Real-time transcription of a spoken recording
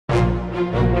You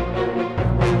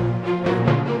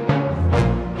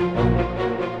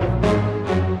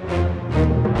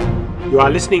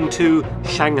are listening to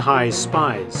Shanghai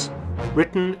Spies,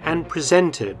 written and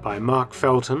presented by Mark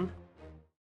Felton.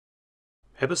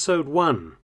 Episode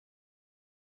 1.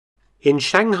 In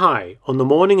Shanghai, on the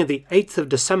morning of the 8th of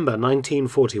December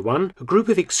 1941, a group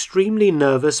of extremely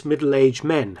nervous middle-aged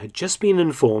men had just been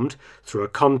informed, through a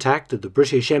contact at the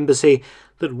British Embassy,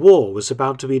 that war was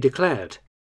about to be declared.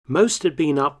 Most had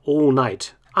been up all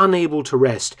night, unable to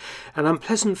rest, an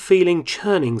unpleasant feeling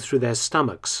churning through their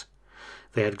stomachs.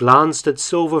 They had glanced at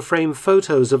silver-frame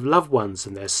photos of loved ones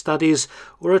in their studies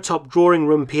or atop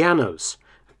drawing-room pianos,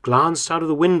 glanced out of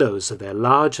the windows of their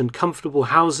large and comfortable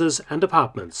houses and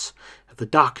apartments, at the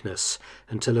darkness,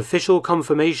 until official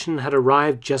confirmation had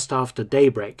arrived just after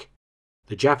daybreak.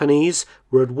 The Japanese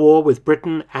were at war with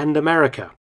Britain and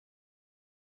America.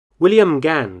 William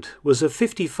Gand was a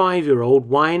 55-year-old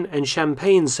wine and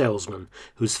champagne salesman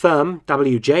whose firm,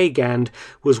 W.J. Gand,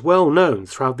 was well known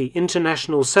throughout the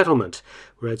international settlement,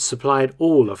 where it supplied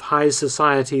all of high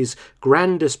society's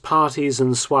grandest parties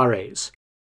and soirees.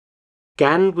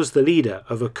 Gand was the leader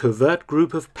of a covert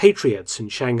group of patriots in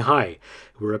Shanghai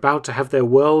who were about to have their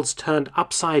worlds turned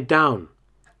upside down.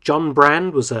 John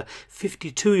Brand was a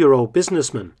 52-year-old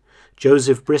businessman,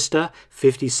 Joseph Brister,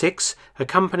 56, a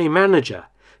company manager,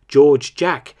 George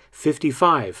Jack,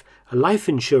 55, a life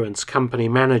insurance company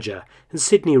manager, and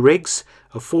Sidney Riggs,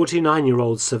 a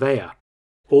 49-year-old surveyor.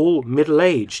 All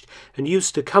middle-aged and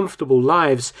used to comfortable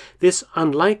lives, this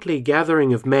unlikely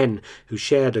gathering of men who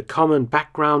shared a common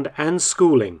background and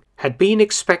schooling had been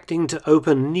expecting to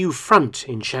open a new front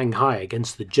in Shanghai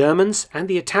against the Germans and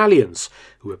the Italians,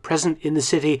 who were present in the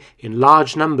city in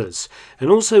large numbers, and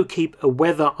also keep a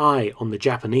weather eye on the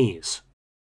Japanese.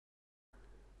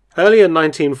 Early in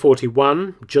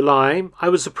 1941, July, I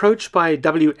was approached by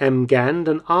W.M. Gand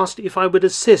and asked if I would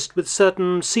assist with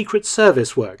certain Secret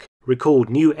Service work, recalled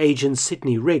new agent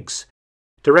Sidney Riggs,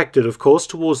 directed of course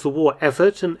towards the war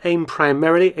effort and aimed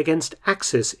primarily against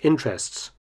Axis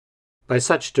interests. By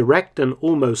such direct and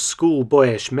almost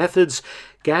schoolboyish methods,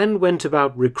 Gand went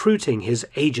about recruiting his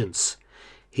agents.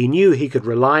 He knew he could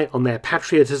rely on their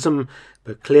patriotism,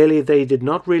 but clearly they did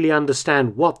not really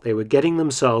understand what they were getting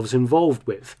themselves involved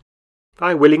with.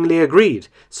 I willingly agreed,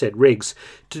 said Riggs,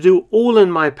 to do all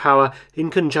in my power in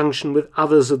conjunction with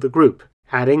others of the group,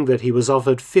 adding that he was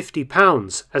offered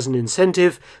 £50 as an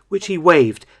incentive, which he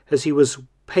waived as he was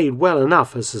paid well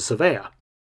enough as a surveyor.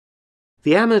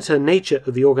 The amateur nature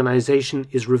of the organisation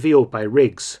is revealed by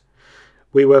Riggs.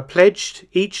 We were pledged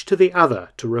each to the other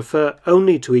to refer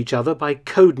only to each other by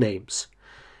code names,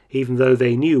 even though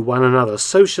they knew one another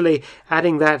socially,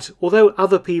 adding that, although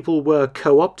other people were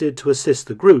co-opted to assist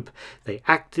the group, they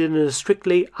acted in a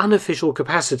strictly unofficial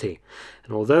capacity,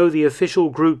 and although the official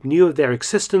group knew of their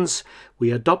existence,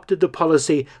 we adopted the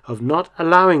policy of not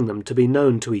allowing them to be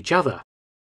known to each other.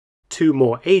 2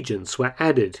 more agents were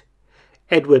added.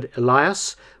 Edward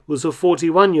Elias was a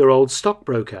 41-year-old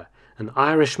stockbroker. An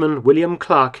Irishman, William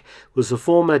Clark, was a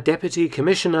former deputy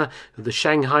commissioner of the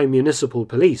Shanghai Municipal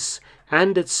Police,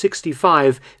 and at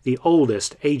 65, the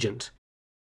oldest agent.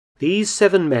 These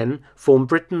 7 men formed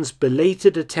Britain's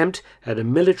belated attempt at a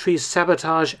military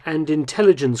sabotage and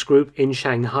intelligence group in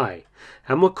Shanghai,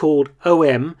 and were called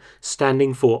OM,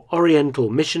 standing for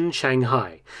Oriental Mission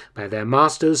Shanghai, by their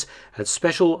masters as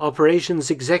Special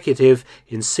Operations Executive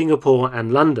in Singapore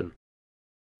and London.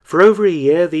 For over a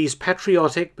year, these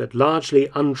patriotic but largely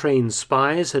untrained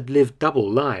spies had lived double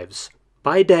lives.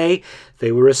 By day,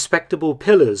 they were respectable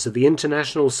pillars of the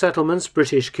international settlement's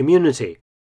British community,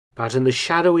 but in the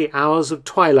shadowy hours of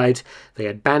twilight they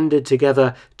had banded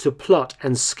together to plot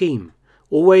and scheme,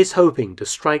 always hoping to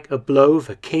strike a blow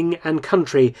for king and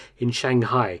country in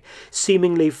Shanghai,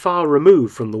 seemingly far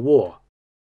removed from the war.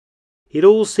 It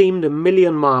all seemed a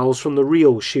million miles from the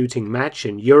real shooting match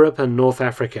in Europe and North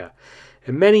Africa,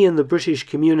 and many in the British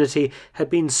community had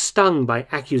been stung by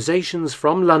accusations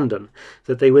from London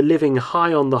that they were living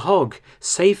high on the hog,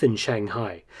 safe in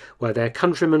Shanghai, where their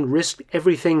countrymen risked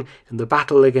everything in the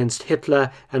battle against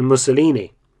Hitler and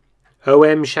Mussolini.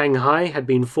 OM Shanghai had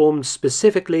been formed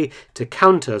specifically to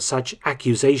counter such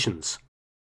accusations.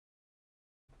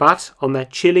 But on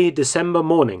that chilly December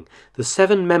morning, the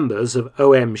 7 members of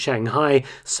OM Shanghai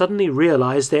suddenly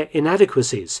realized their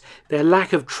inadequacies, their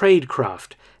lack of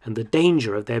tradecraft, and the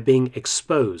danger of their being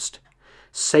exposed.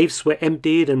 Safes were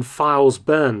emptied and files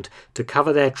burned to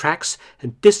cover their tracks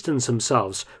and distance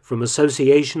themselves from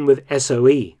association with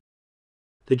SOE.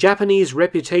 The Japanese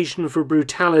reputation for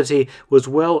brutality was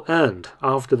well earned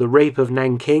after the rape of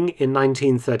Nanking in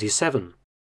 1937.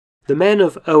 The men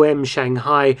of OM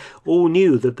Shanghai all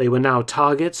knew that they were now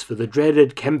targets for the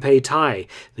dreaded Kempei Tai,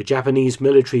 the Japanese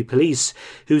military police,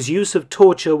 whose use of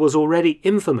torture was already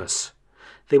infamous.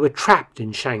 They were trapped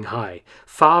in Shanghai,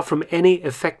 far from any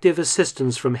effective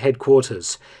assistance from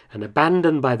headquarters, and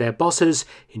abandoned by their bosses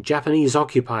in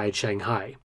Japanese-occupied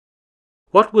Shanghai.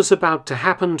 What was about to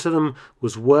happen to them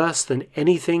was worse than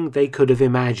anything they could have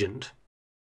imagined.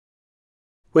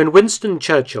 When Winston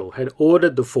Churchill had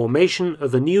ordered the formation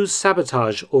of a new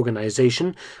sabotage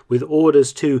organization with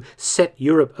orders to set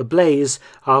Europe ablaze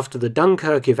after the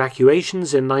Dunkirk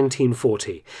evacuations in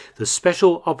 1940, the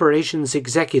Special Operations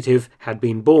Executive had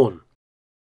been born.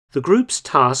 The group's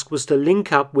task was to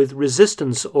link up with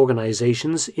resistance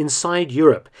organizations inside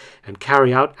Europe and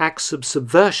carry out acts of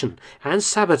subversion and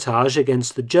sabotage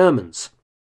against the Germans.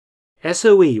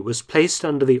 SOE was placed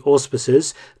under the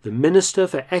auspices the Minister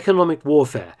for Economic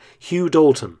Warfare, Hugh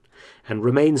Dalton, and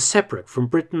remained separate from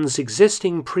Britain's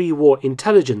existing pre-war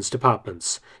intelligence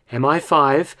departments,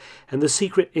 MI5, and the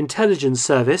Secret Intelligence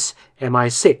Service,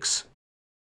 MI6.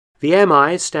 The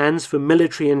MI stands for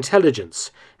Military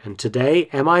Intelligence, and today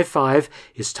MI5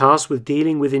 is tasked with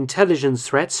dealing with intelligence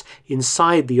threats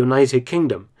inside the United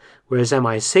Kingdom, whereas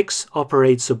MI6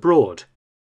 operates abroad.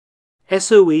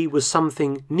 SOE was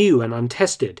something new and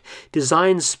untested,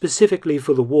 designed specifically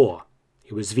for the war.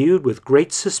 It was viewed with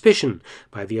great suspicion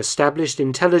by the established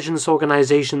intelligence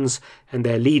organizations and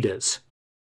their leaders.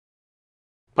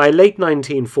 By late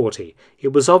 1940,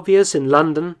 it was obvious in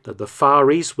London that the Far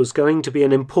East was going to be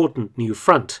an important new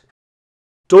front.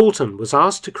 Dalton was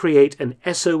asked to create an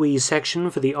SOE section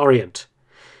for the Orient.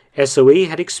 SOE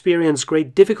had experienced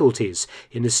great difficulties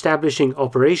in establishing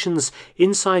operations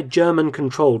inside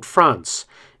German-controlled France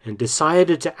and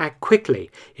decided to act quickly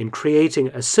in creating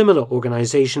a similar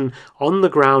organization on the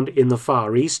ground in the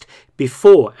Far East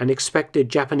before an expected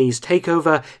Japanese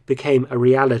takeover became a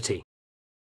reality.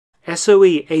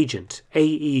 SOE agent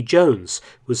A.E. Jones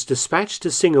was dispatched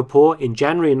to Singapore in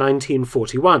January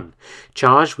 1941,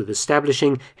 charged with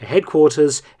establishing a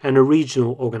headquarters and a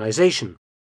regional organization.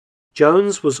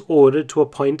 Jones was ordered to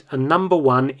appoint a number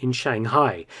one in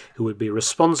Shanghai, who would be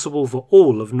responsible for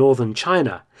all of northern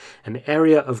China, an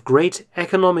area of great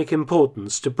economic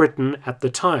importance to Britain at the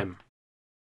time.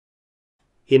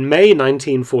 In May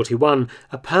 1941,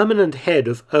 a permanent head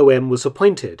of OM was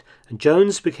appointed, and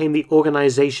Jones became the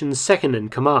organization's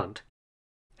second-in-command.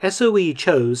 SOE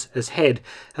chose as head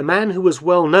a man who was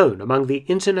well known among the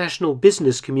international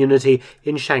business community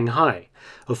in Shanghai,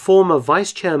 a former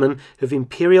vice-chairman of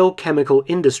Imperial Chemical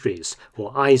Industries,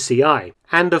 or ICI,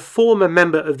 and a former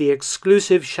member of the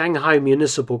exclusive Shanghai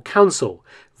Municipal Council,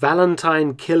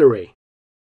 Valentine Killery.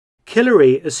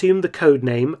 Killery assumed the code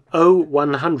name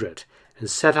O100 and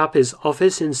set up his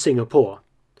office in Singapore.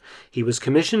 He was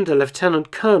commissioned a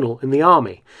lieutenant colonel in the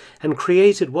army and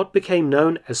created what became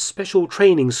known as Special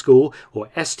Training School, or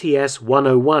STS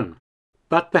 101.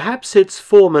 But perhaps its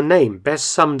former name best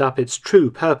summed up its true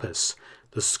purpose,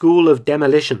 the School of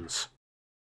Demolitions.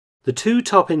 The two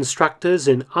top instructors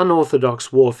in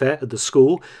unorthodox warfare at the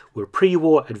school were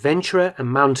pre-war adventurer and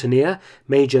mountaineer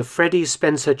Major Freddie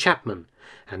Spencer Chapman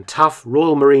and tough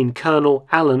Royal Marine Colonel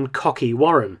Alan Cocky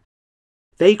Warren.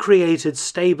 They created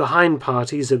stay-behind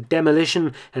parties of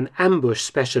demolition and ambush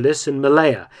specialists in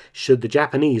Malaya should the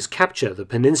Japanese capture the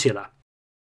peninsula.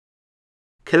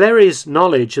 Killery's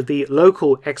knowledge of the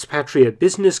local expatriate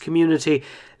business community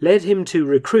led him to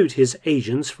recruit his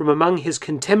agents from among his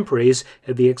contemporaries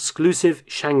at the exclusive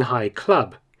Shanghai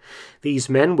Club. These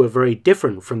men were very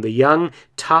different from the young,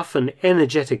 tough and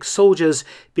energetic soldiers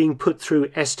being put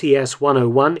through STS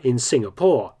 101 in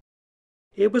Singapore.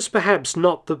 It was perhaps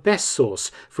not the best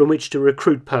source from which to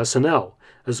recruit personnel,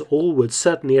 as all would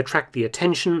certainly attract the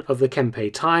attention of the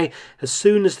Kempei Tai as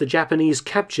soon as the Japanese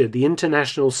captured the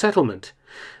international settlement,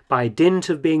 by dint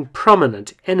of being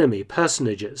prominent enemy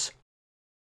personages.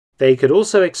 They could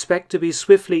also expect to be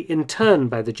swiftly interned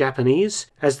by the Japanese,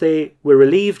 as they were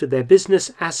relieved of their business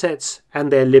assets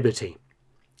and their liberty.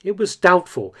 It was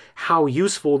doubtful how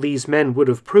useful these men would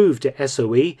have proved to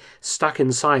SOE stuck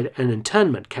inside an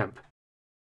internment camp.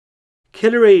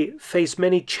 Killery faced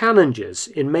many challenges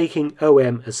in making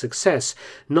OM a success,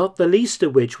 not the least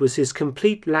of which was his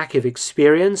complete lack of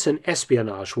experience in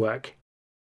espionage work.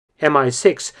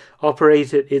 MI6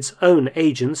 operated its own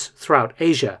agents throughout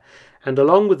Asia, and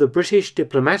along with the British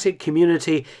diplomatic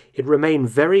community, it remained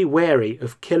very wary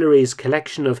of Killery's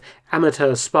collection of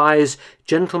amateur spies,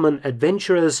 gentlemen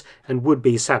adventurers, and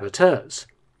would-be saboteurs.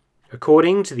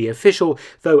 According to the official,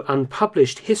 though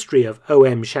unpublished history of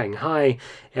OM Shanghai,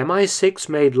 MI6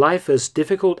 made life as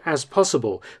difficult as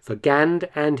possible for Gand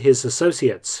and his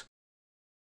associates.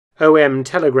 OM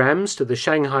telegrams to the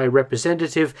Shanghai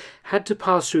representative had to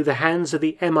pass through the hands of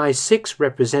the MI6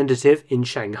 representative in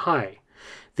Shanghai.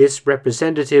 This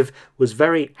representative was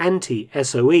very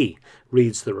anti-SOE,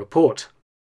 reads the report.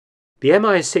 The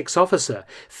MI6 officer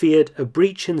feared a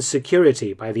breach in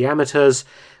security by the amateurs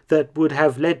that would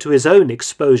have led to his own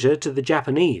exposure to the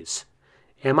Japanese.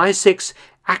 MI6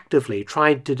 actively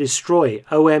tried to destroy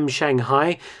OM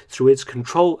Shanghai through its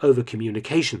control over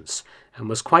communications, and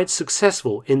was quite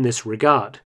successful in this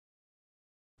regard.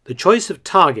 The choice of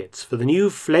targets for the new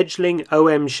fledgling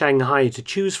OM Shanghai to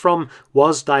choose from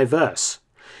was diverse.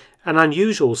 An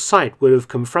unusual sight would have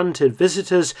confronted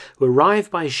visitors who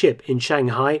arrived by ship in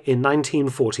Shanghai in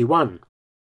 1941.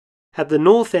 At the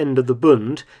north end of the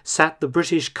Bund sat the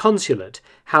British consulate,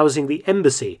 housing the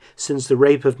embassy since the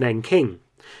rape of Nanking,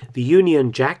 the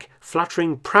Union Jack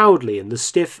fluttering proudly in the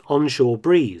stiff onshore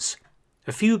breeze.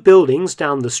 A few buildings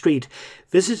down the street,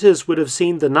 visitors would have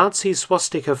seen the Nazi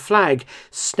swastika flag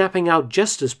snapping out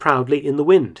just as proudly in the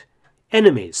wind.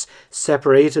 Enemies,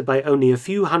 separated by only a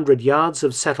few hundred yards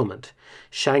of settlement.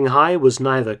 Shanghai was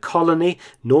neither colony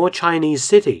nor Chinese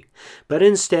city, but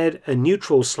instead a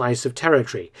neutral slice of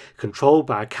territory, controlled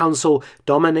by a council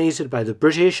dominated by the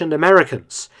British and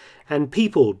Americans, and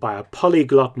peopled by a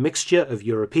polyglot mixture of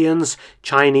Europeans,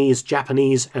 Chinese,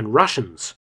 Japanese, and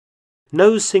Russians.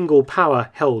 No single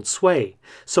power held sway,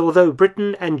 so although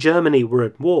Britain and Germany were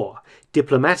at war,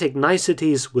 diplomatic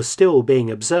niceties were still being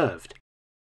observed.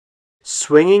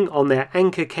 Swinging on their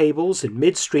anchor cables in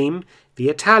midstream, the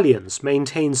Italians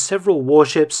maintained several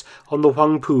warships on the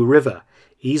Huangpu River,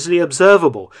 easily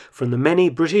observable from the many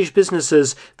British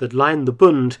businesses that lined the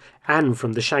Bund and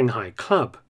from the Shanghai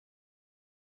Club.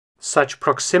 Such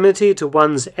proximity to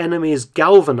one's enemies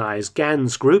galvanized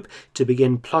Gan's group to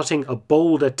begin plotting a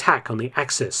bold attack on the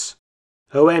Axis.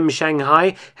 OM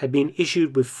Shanghai had been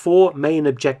issued with 4 main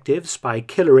objectives by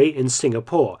Hillary in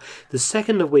Singapore, the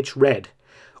second of which read,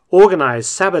 organize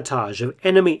sabotage of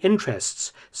enemy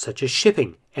interests such as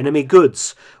shipping, enemy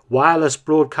goods, wireless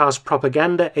broadcast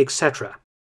propaganda, etc.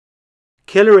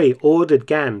 Hillary ordered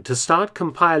Gan to start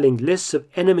compiling lists of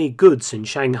enemy goods in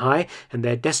Shanghai and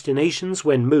their destinations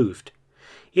when moved.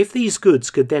 If these goods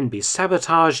could then be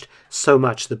sabotaged, so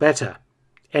much the better.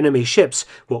 Enemy ships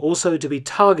were also to be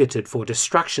targeted for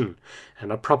destruction,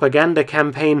 and a propaganda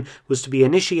campaign was to be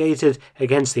initiated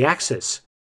against the Axis.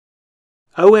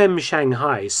 OM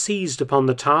Shanghai seized upon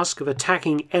the task of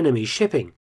attacking enemy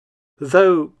shipping,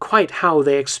 though quite how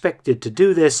they expected to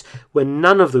do this when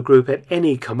none of the group had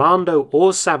any commando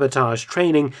or sabotage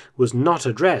training was not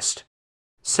addressed.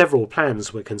 Several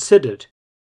plans were considered.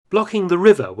 Blocking the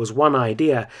river was one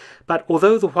idea, but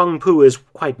although the Huangpu is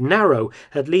quite narrow,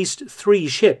 at least 3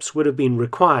 ships would have been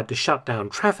required to shut down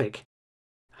traffic.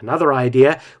 Another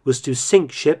idea was to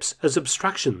sink ships as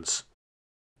obstructions.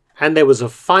 And there was a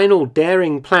final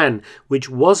daring plan which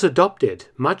was adopted,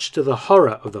 much to the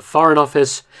horror of the Foreign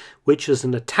Office, which was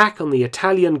an attack on the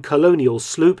Italian colonial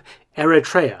sloop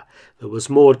Eritrea that was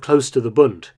moored close to the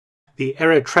Bund. The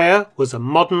Eritrea was a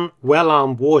modern,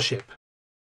 well-armed warship.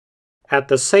 At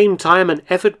the same time, an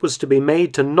effort was to be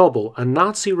made to nobble a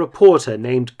Nazi reporter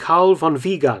named Karl von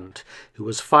Wiegand, who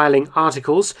was filing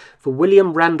articles for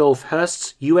William Randolph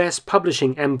Hearst's U.S.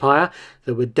 publishing empire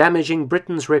that were damaging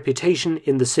Britain's reputation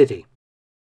in the city.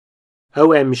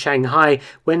 OM Shanghai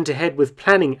went ahead with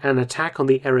planning an attack on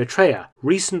the Eritrea,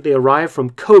 recently arrived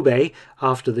from Kobe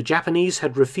after the Japanese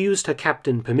had refused her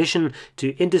captain permission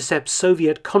to intercept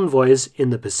Soviet convoys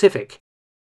in the Pacific.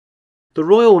 The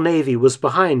Royal Navy was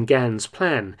behind Gan's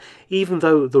plan, even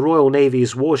though the Royal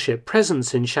Navy's warship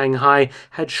presence in Shanghai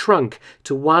had shrunk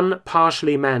to 1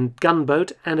 partially manned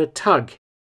gunboat and a tug,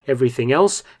 everything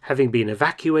else having been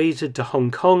evacuated to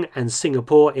Hong Kong and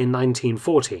Singapore in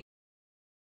 1940.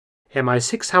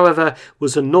 MI6, however,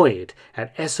 was annoyed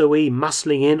at SOE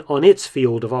muscling in on its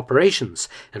field of operations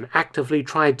and actively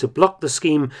tried to block the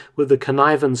scheme with the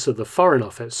connivance of the Foreign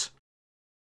Office.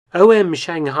 OM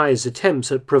Shanghai's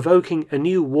attempts at provoking a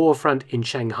new war front in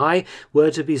Shanghai were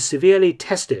to be severely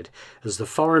tested as the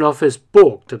Foreign Office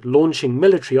balked at launching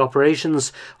military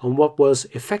operations on what was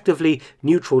effectively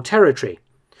neutral territory.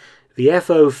 The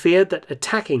FO feared that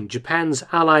attacking Japan's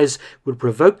allies would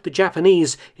provoke the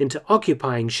Japanese into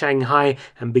occupying Shanghai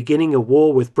and beginning a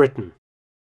war with Britain.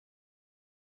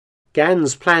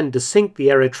 Gan's plan to sink the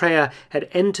Eritrea had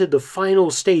entered the final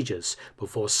stages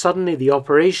before suddenly the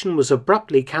operation was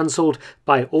abruptly cancelled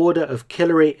by order of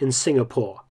Hillary in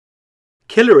Singapore.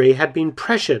 Hillary had been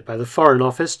pressured by the Foreign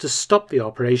Office to stop the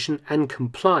operation and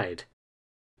complied.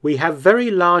 "We have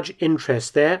very large interests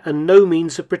there and no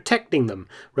means of protecting them,"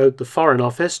 wrote the Foreign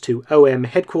Office to OM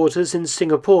headquarters in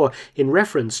Singapore in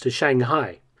reference to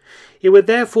Shanghai. "It would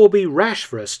therefore be rash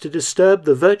for us to disturb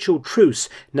the virtual truce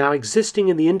now existing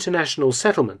in the international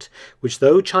settlement, which,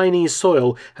 though Chinese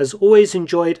soil, has always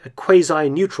enjoyed a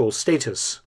quasi-neutral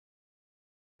status."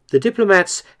 The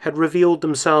diplomats had revealed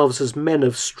themselves as men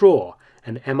of straw,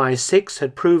 and MI6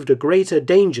 had proved a greater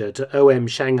danger to OM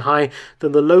Shanghai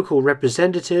than the local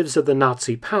representatives of the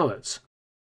Nazi powers.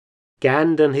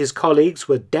 Gand and his colleagues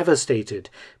were devastated,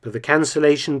 but the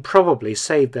cancellation probably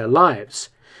saved their lives.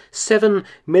 7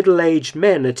 middle-aged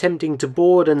men attempting to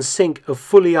board and sink a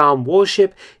fully armed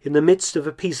warship in the midst of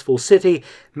a peaceful city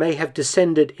may have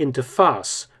descended into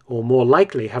farce, or more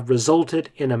likely have resulted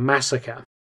in a massacre.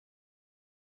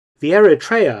 The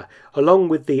Eritrea, along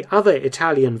with the other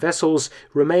Italian vessels,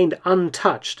 remained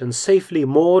untouched and safely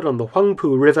moored on the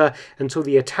Huangpu River until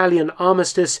the Italian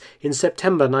armistice in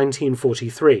September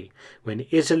 1943, when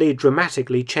Italy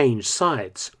dramatically changed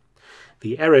sides.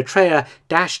 The Eritrea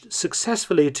dashed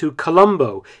successfully to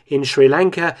Colombo in Sri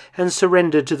Lanka and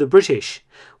surrendered to the British,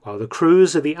 while the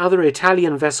crews of the other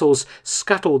Italian vessels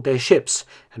scuttled their ships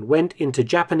and went into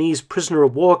Japanese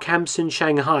prisoner-of-war camps in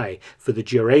Shanghai for the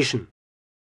duration.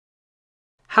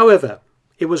 However,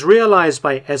 it was realized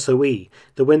by SOE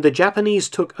that when the Japanese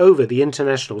took over the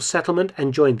international settlement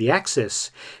and joined the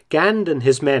Axis, Gand and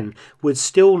his men would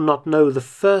still not know the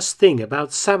first thing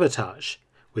about sabotage.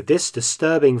 With this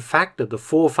disturbing fact at the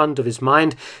forefront of his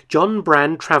mind, John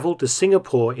Brand travelled to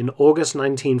Singapore in August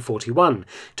 1941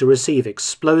 to receive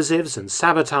explosives and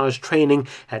sabotage training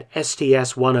at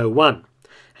STS 101,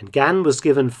 and Gand was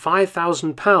given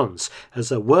 £5,000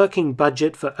 as a working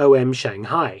budget for OM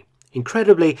Shanghai.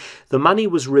 Incredibly, the money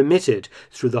was remitted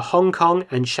through the Hong Kong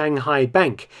and Shanghai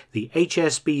Bank, the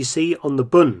HSBC on the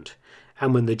Bund,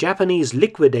 and when the Japanese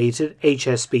liquidated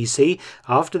HSBC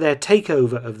after their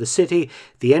takeover of the city,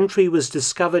 the entry was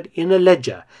discovered in a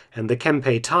ledger and the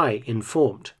Kempeitai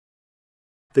informed.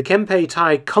 The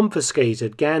Kempeitai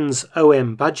confiscated Gand's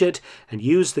OM budget and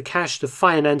used the cash to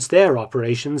finance their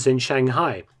operations in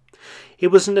Shanghai. It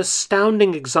was an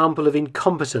astounding example of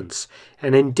incompetence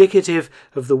and indicative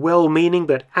of the well-meaning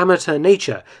but amateur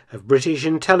nature of British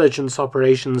intelligence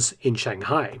operations in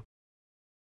Shanghai.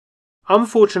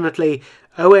 Unfortunately,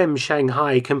 OM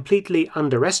Shanghai completely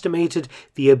underestimated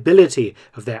the ability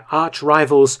of their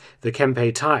arch-rivals, the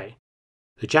Kempeitai.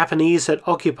 The Japanese had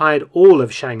occupied all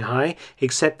of Shanghai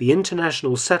except the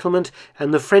international settlement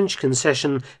and the French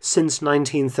concession since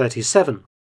 1937.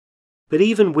 But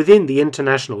even within the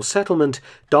international settlement,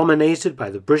 dominated by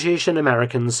the British and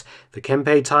Americans, the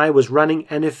Kempeitai was running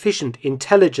an efficient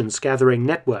intelligence-gathering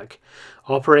network,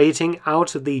 operating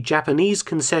out of the Japanese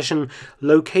concession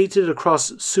located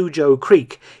across Suzhou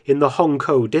Creek in the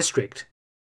Hongkou district.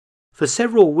 For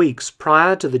several weeks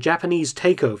prior to the Japanese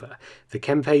takeover, the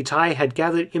Kempeitai had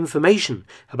gathered information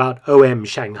about OM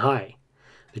Shanghai.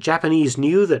 The Japanese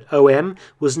knew that OM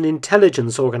was an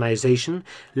intelligence organization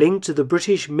linked to the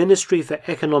British Ministry for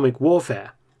Economic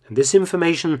Warfare, and this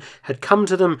information had come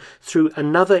to them through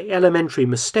another elementary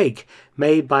mistake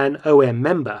made by an OM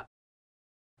member.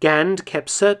 Gand kept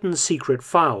certain secret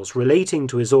files relating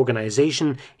to his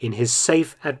organization in his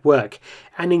safe at work,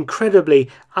 and incredibly,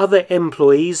 other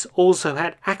employees also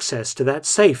had access to that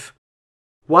safe.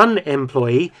 One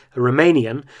employee, a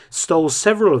Romanian, stole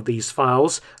several of these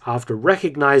files after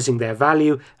recognizing their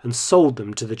value and sold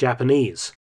them to the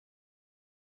Japanese.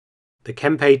 The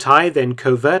Kempeitai then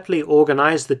covertly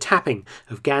organized the tapping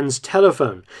of Gand's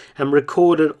telephone and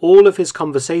recorded all of his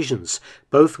conversations,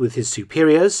 both with his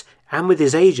superiors and with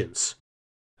his agents.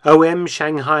 OM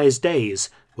Shanghai's days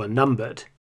were numbered.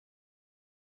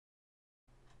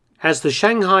 As the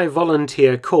Shanghai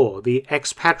Volunteer Corps, the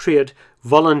expatriate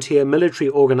volunteer military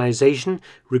organization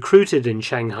recruited in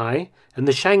Shanghai, and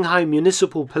the Shanghai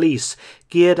Municipal Police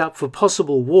geared up for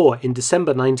possible war in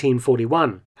December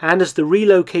 1941, and as the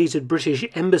relocated British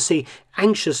Embassy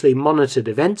anxiously monitored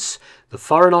events, the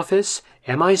Foreign Office,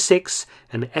 MI6,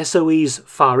 and SOE's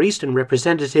Far Eastern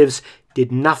representatives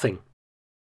did nothing.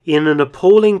 In an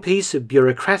appalling piece of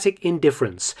bureaucratic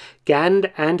indifference,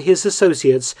 Gand and his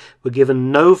associates were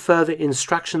given no further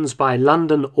instructions by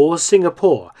London or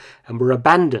Singapore and were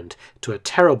abandoned to a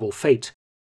terrible fate.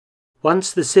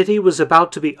 Once the city was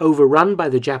about to be overrun by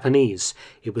the Japanese,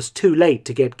 it was too late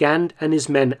to get Gand and his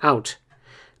men out.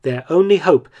 Their only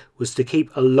hope was to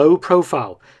keep a low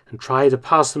profile and try to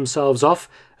pass themselves off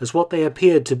as what they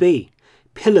appeared to be,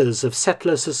 pillars of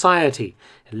settler society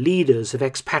and leaders of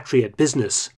expatriate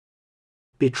business.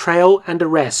 Betrayal and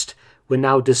arrest were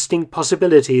now distinct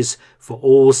possibilities for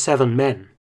all 7 men.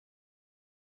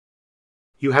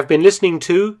 You have been listening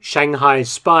to Shanghai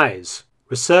Spies,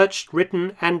 researched,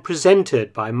 written and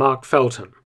presented by Mark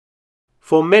Felton.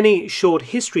 For many short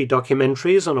history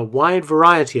documentaries on a wide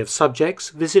variety of subjects,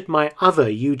 visit my other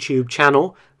YouTube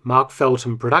channel, Mark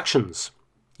Felton Productions.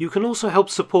 You can also help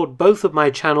support both of my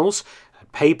channels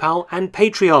at PayPal and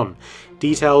Patreon.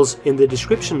 Details in the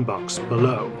description box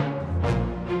below.